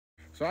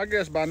So I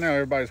guess by now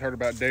everybody's heard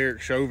about Derek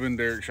Chauvin,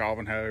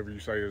 however you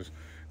say his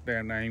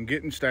damn name,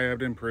 getting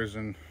stabbed in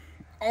prison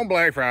on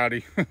Black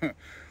Friday.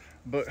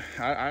 But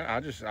I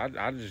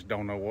just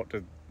don't know what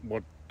to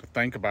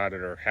think about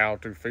it or how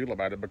to feel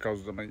about it,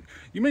 because I mean,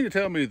 you mean to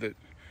tell me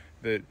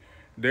that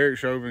Derek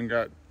Chauvin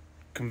got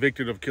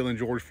convicted of killing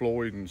George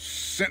Floyd and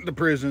sent to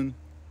prison,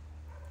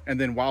 and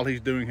then while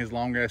he's doing his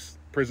long ass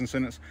prison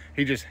sentence,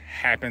 he just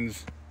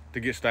happens to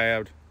get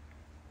stabbed?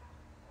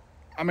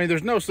 I mean,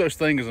 there's no such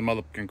thing as a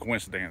motherfucking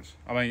coincidence.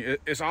 I mean,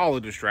 it's all a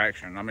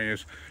distraction. I mean,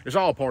 it's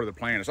all part of the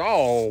plan. It's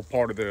all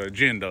part of the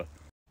agenda.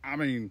 I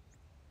mean,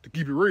 to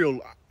keep it real,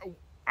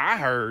 I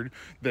heard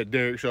that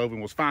Derek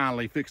Chauvin was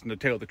finally fixing to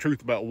tell the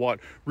truth about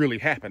what really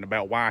happened,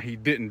 about why he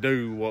didn't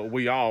do what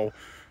we all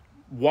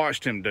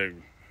watched him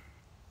do.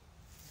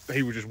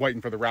 He was just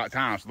waiting for the right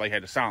time, so they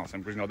had to silence him,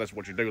 because, you know, that's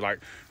what you do. Like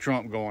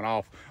Trump going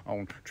off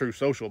on Truth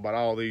Social about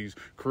all these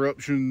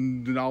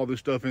corruption and all this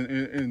stuff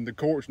in the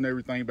courts and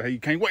everything, but he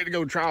can't wait to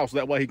go to trial so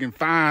that way he can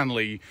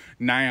finally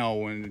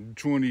now in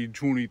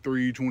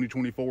 2023,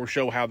 2024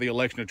 show how the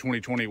election of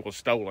 2020 was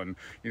stolen.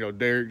 You know,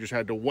 Derek just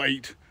had to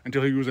wait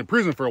until he was in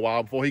prison for a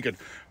while before he could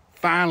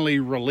finally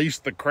release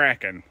the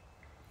Kraken.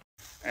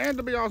 And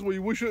to be honest with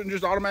you, we shouldn't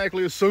just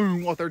automatically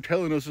assume what they're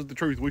telling us is the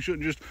truth. We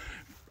shouldn't just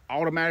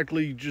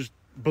automatically just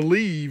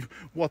believe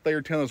what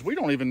they're telling us. We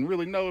don't even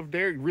really know if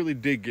Derek really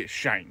did get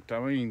shanked. I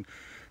mean,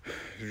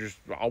 just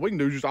all we can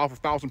do is just offer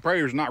thoughts and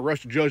prayers, not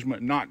rush to judgment,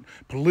 and not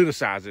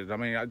politicize it. I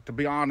mean, to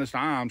be honest,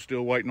 I'm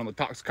still waiting on the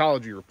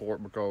toxicology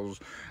report, because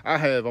I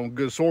have on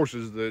good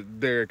sources that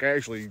Derek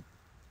actually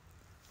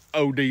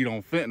OD'd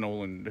on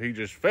fentanyl and he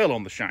just fell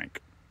on the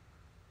shank.